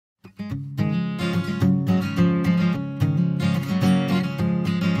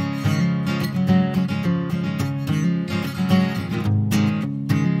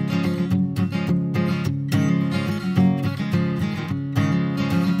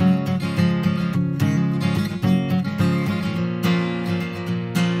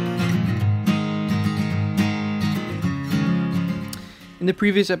In the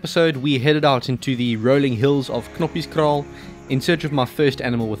previous episode, we headed out into the rolling hills of Knoppiekraal in search of my first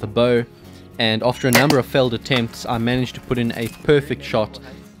animal with a bow, and after a number of failed attempts, I managed to put in a perfect shot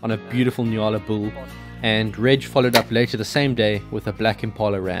on a beautiful Nyala bull, and Reg followed up later the same day with a black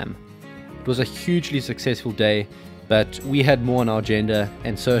Impala ram. It was a hugely successful day, but we had more on our agenda,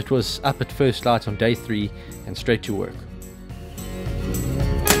 and so it was up at first light on day 3 and straight to work.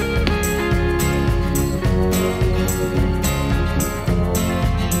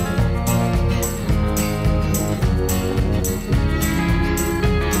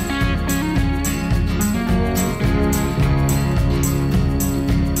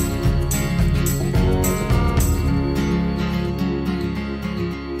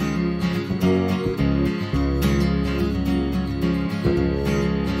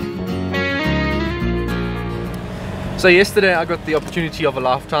 So yesterday I got the opportunity of a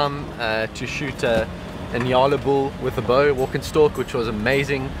lifetime to shoot a Nyala bull with a bow, walk and stalk, which was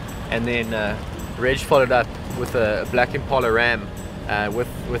amazing, and then Reg followed up with a black Impala ram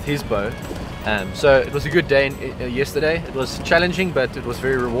with his bow. So it was a good day yesterday. It was challenging, but it was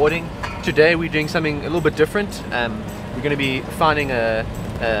very rewarding. Today we're doing something a little bit different. We're going to be finding a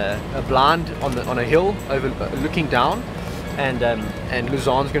blind on a hill looking down, and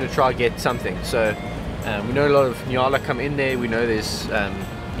Luzon's going to try to get something. So we know a lot of Nyala come in there. We know there's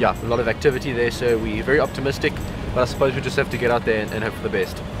a lot of activity there, so we're very optimistic, but I suppose we just have to get out there and hope for the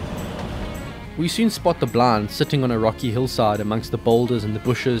best. We soon spot the blind sitting on a rocky hillside amongst the boulders and the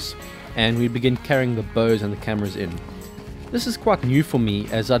bushes, and we begin carrying the bows and the cameras in. This is quite new for me,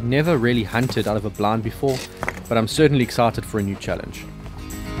 as I'd never really hunted out of a blind before, but I'm certainly excited for a new challenge.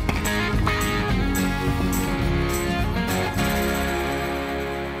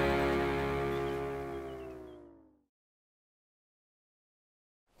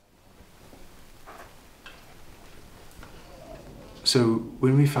 So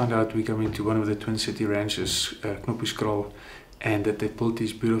when we found out we're coming to one of the Twin City ranches, Knoppiekraal, and that they built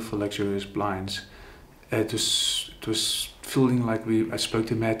these beautiful luxurious blinds, it was feeling like I spoke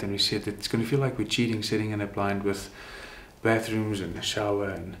to Matt and we said that it's going to feel like we're cheating sitting in a blind with bathrooms and a shower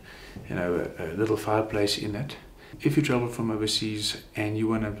and a little fireplace in it. If you travel from overseas and you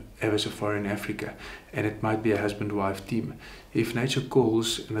want to have a safari in Africa, and it might be a husband-wife team, if nature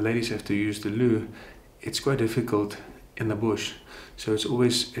calls and the ladies have to use the loo, it's quite difficult in the bush. So it's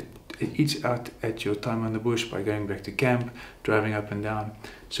always, it eats out at your time on the bush by going back to camp, driving up and down.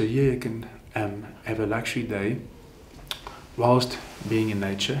 So here you can have a luxury day whilst being in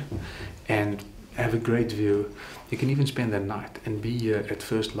nature and have a great view. You can even spend the night and be here at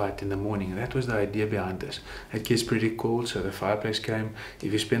first light in the morning. That was the idea behind this. It gets pretty cold, so the fireplace came.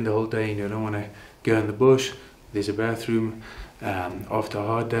 If you spend the whole day and you don't want to go in the bush, there's a bathroom. After a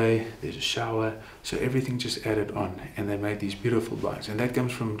hard day, there's a shower, so everything just added on, and they made these beautiful blinds. And that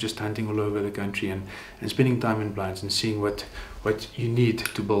comes from just hunting all over the country and spending time in blinds and seeing what you need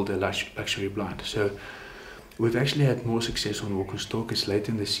to build a luxury blind. So we've actually had more success on walk and stalk. It's late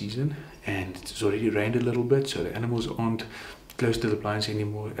in the season and it's already rained a little bit, so the animals aren't close to the blinds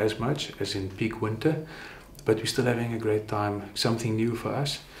anymore as much as in peak winter, but we're still having a great time, something new for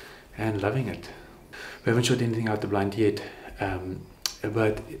us, and loving it. We haven't shot anything out the blind yet.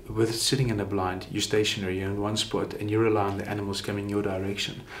 But with sitting in a blind, you're stationary, you're in one spot, and you rely on the animals coming your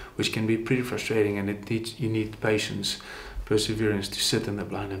direction, which can be pretty frustrating, and you need patience, perseverance to sit in the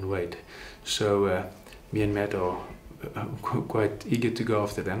blind and wait. So me and Matt are quite eager to go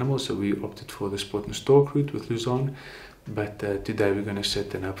after the animals, so we opted for the spot and stalk route with Luzon, but today we're going to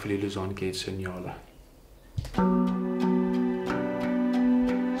sit and hopefully Luzon gets a Nyala.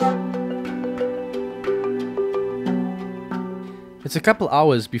 It's a couple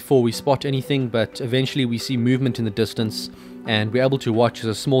hours before we spot anything, but eventually we see movement in the distance, and we're able to watch as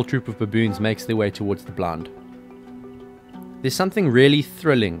a small troop of baboons makes their way towards the blind. There's something really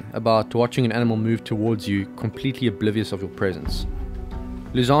thrilling about watching an animal move towards you, completely oblivious of your presence.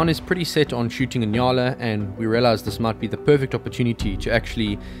 Luzon is pretty set on shooting a Nyala, and we realized this might be the perfect opportunity to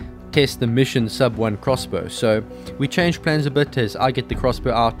actually test the mission SUB-1 crossbow. So we changed plans a bit as I get the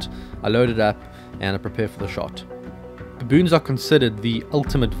crossbow out, I load it up, and I prepare for the shot. Baboons are considered the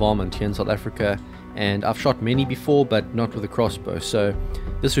ultimate varmint here in South Africa, and I've shot many before, but not with a crossbow, so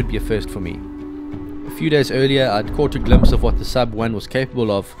this would be a first for me. A few days earlier, I'd caught a glimpse of what the SUB-1 was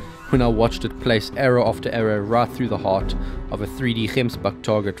capable of when I watched it place arrow after arrow right through the heart of a 3D gemsbuck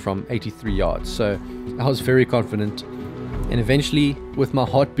target from 83 yards, so I was very confident, and eventually, with my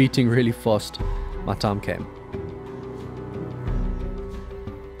heart beating really fast, my time came.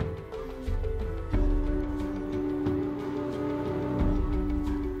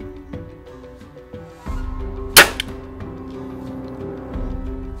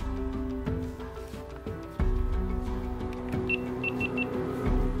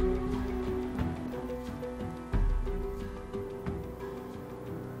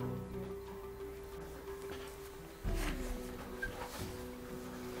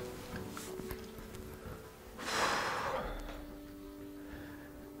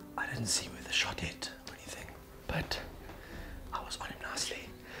 didn't see where the shot hit or anything, but I was on him nicely.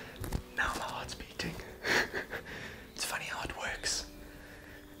 Now my heart's beating. It's funny how it works.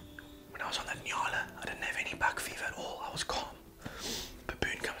 When I was on that Nyala, I didn't have any buck fever at all. I was calm.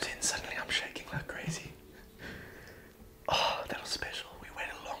 Baboon comes in, suddenly I'm shaking like crazy. Oh, that was special. We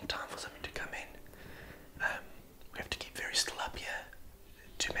waited a long time for something to come in. We have to keep very still up here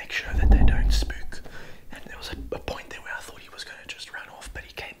to make sure that they don't spook. And there was a point there where I thought he was going to just run off, but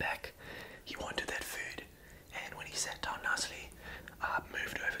he came back. He wanted that food. And when he sat down nicely, I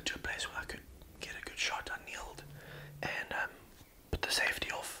moved over to a place where I could get a good shot. I kneeled and put the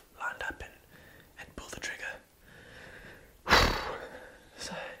safety off, lined up and pulled the trigger.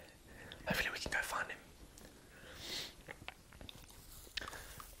 So hopefully we can go find him.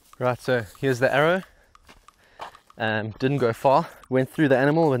 Right, so here's the arrow. Didn't go far. Went through the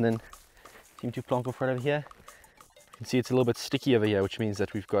animal and then seemed to plonk off right over here. You can see it's a little bit sticky over here, which means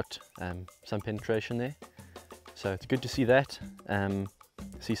that we've got some penetration there. So it's good to see that.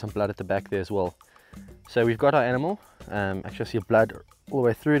 See some blood at the back there as well. So we've got our animal. Actually I see blood all the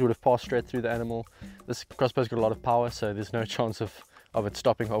way through. It would have passed straight through the animal. This crossbow's got a lot of power, so there's no chance of it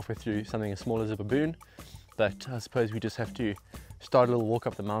stopping halfway through something as small as a baboon. But I suppose we just have to start a little walk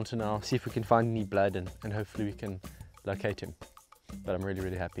up the mountain now, see if we can find any blood, and hopefully we can locate him. But I'm really,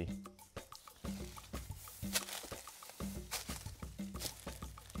 really happy.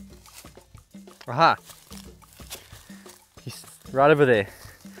 Aha! He's right over there.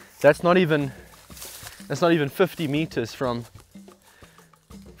 That's not even 50 meters from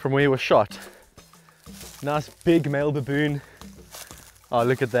where he was shot. Nice big male baboon. Oh,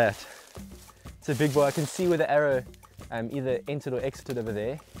 look at that. It's a big boy. I can see where the arrow either entered or exited over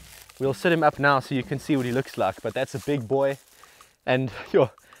there. We'll set him up now so you can see what he looks like, but that's a big boy. And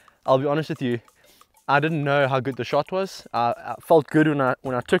I'll be honest with you, I didn't know how good the shot was. I felt good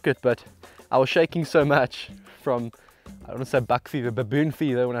when I took it, but I was shaking so much from, I don't want to say buck fever, baboon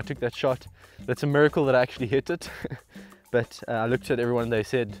fever when I took that shot. It's a miracle that I actually hit it. But I looked at everyone, they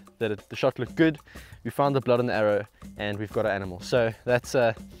said that the shot looked good. We found the blood on the arrow and we've got our animal. So that's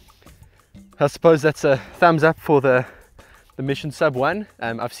I suppose that's a thumbs up for the mission SUB-1.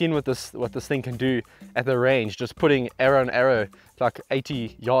 I've seen what this thing can do at the range, just putting arrow on arrow like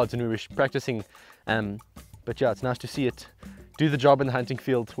 80 yards, and we were practicing. But yeah, it's nice to see it do the job in the hunting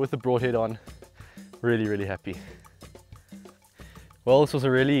field with the broadhead on. Really, really happy. Well, this was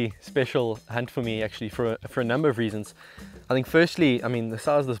a really special hunt for me actually for a number of reasons. I think firstly, I mean, the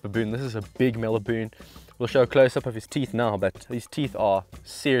size of this baboon, this is a big male baboon. We'll show a close-up of his teeth now, but these teeth are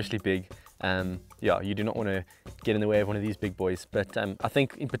seriously big. Yeah, you do not want to get in the way of one of these big boys. But I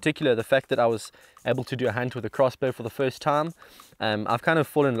think in particular the fact that I was able to do a hunt with a crossbow for the first time, I've kind of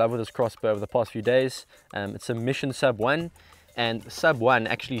fallen in love with this crossbow over the past few days. It's a mission SUB-1, and SUB-1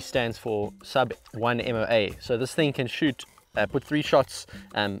 actually stands for SUB-1 MOA. So this thing can shoot, put 3 shots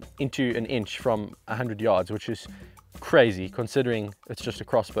into an inch from 100 yards, which is crazy considering it's just a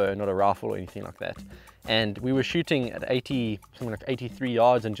crossbow, not a rifle or anything like that. And we were shooting at something like 83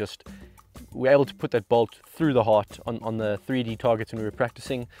 yards, and just we were able to put that bolt through the heart on the 3D targets when we were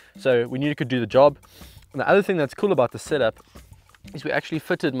practicing. So we knew it could do the job. And the other thing that's cool about the setup is we actually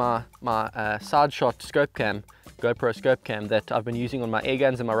fitted my side shot scope cam, GoPro scope cam, that I've been using on my air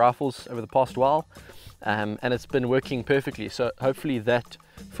guns and my rifles over the past while, and it's been working perfectly. So hopefully that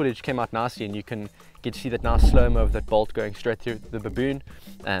footage came out nicely and you can get to see that nice slow-mo of that bolt going straight through the baboon.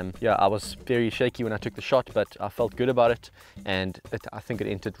 Yeah, I was very shaky when I took the shot, but I felt good about it, and I think it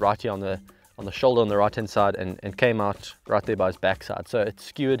entered right here on the shoulder on the right hand side and came out right there by his backside. So it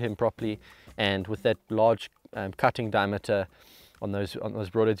skewered him properly, and with that large cutting diameter on those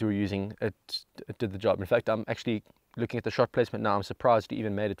broadheads we were using, it did the job. In fact, I'm actually looking at the shot placement now. I'm surprised it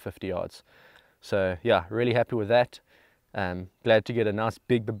even made it 50 yards. So yeah, really happy with that. Glad to get a nice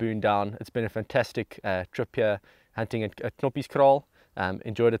big baboon down. It's been a fantastic trip here hunting at Knoppie's.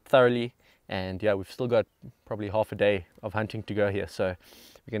 Enjoyed it thoroughly, and yeah, we've still got probably half a day of hunting to go here, so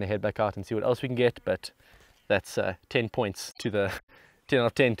we're going to head back out and see what else we can get. But that's 10 points to the 10 out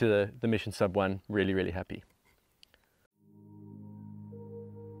of 10 to the mission SUB-1. Really, really happy.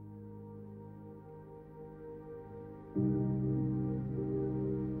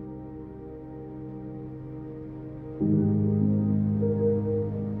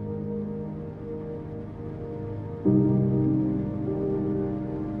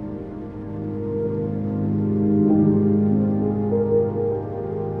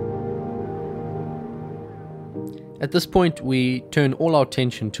 At this point, we turn all our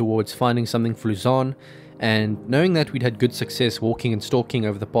attention towards finding something for Luzon, and knowing that we'd had good success walking and stalking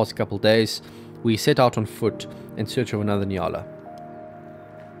over the past couple days, we set out on foot in search of another Nyala.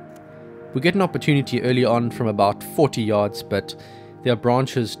 We get an opportunity early on from about 40 yards, but there are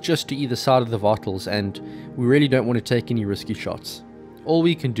branches just to either side of the wattles and we really don't want to take any risky shots. All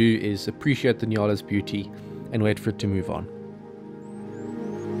we can do is appreciate the Nyala's beauty and wait for it to move on.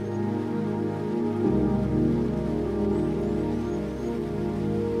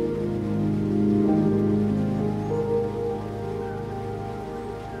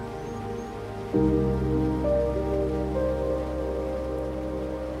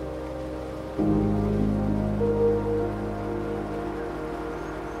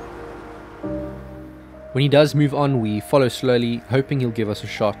 When he does move on, we follow slowly, hoping he'll give us a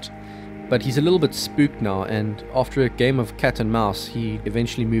shot. But he's a little bit spooked now, and after a game of cat and mouse, he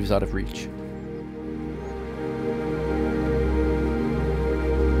eventually moves out of reach.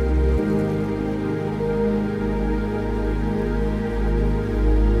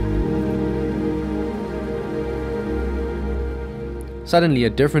 Suddenly, a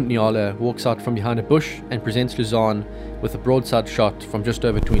different Nyala walks out from behind a bush and presents Luzan with a broadside shot from just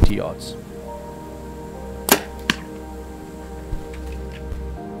over 20 yards.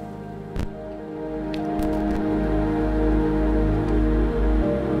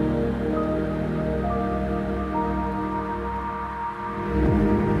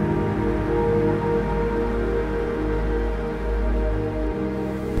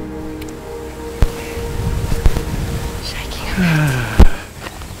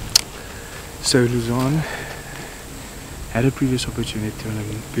 So Luzan had a previous opportunity on a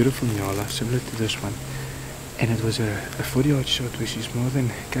beautiful Nyala similar to this one, and it was a 40-yard shot which she's more than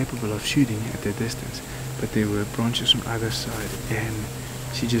capable of shooting at that distance, but there were branches on either side and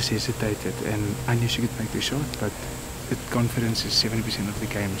she just hesitated, and I knew she could make the shot, but the confidence is 70% of the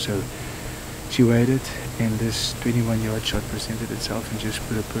game, so she waited and this 21-yard shot presented itself and just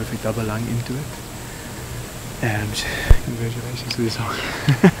put a perfect double lung into it. And congratulations to the song.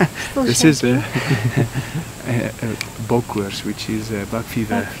 This is a bokkoers, which is a buck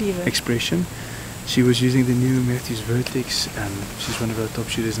fever expression. She was using the new Matthews Vertex. She's one of our top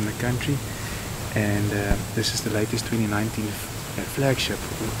shooters in the country, and this is the latest 2019 flagship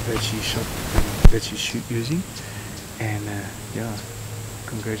that she's using. And yeah,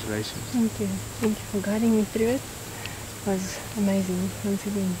 congratulations. Thank you. Thank you for guiding me through it. It was amazing once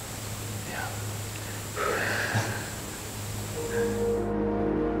again.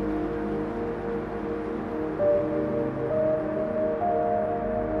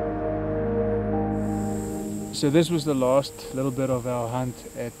 So this was the last little bit of our hunt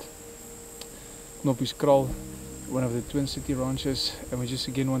at Crossbow, one of the Twin City ranches, and we just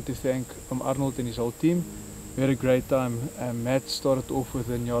again want to thank Arnold and his whole team. We had a great time. Matt started off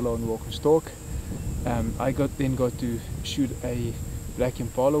with a Nyala on walk and stalk. I then got to shoot a black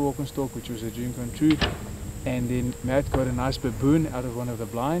impala walk and stalk, which was a dream come true, and then Matt got a nice baboon out of one of the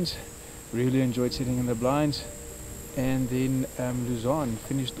blinds. Really enjoyed sitting in the blinds. And then Luzan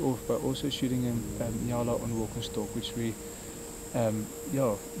finished off by also shooting a Nyala on walk and stalk, which we,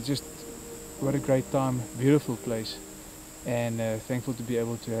 yeah, just what a great time, beautiful place, and thankful to be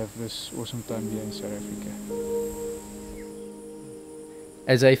able to have this awesome time here in South Africa.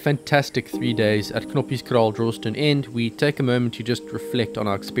 As a fantastic 3 days at Knoppiekraal draws to an end, we take a moment to just reflect on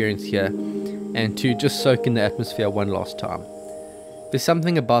our experience here and to just soak in the atmosphere one last time. There's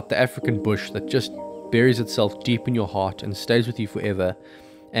something about the African bush that just buries itself deep in your heart and stays with you forever,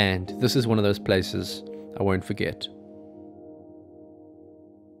 and this is one of those places I won't forget.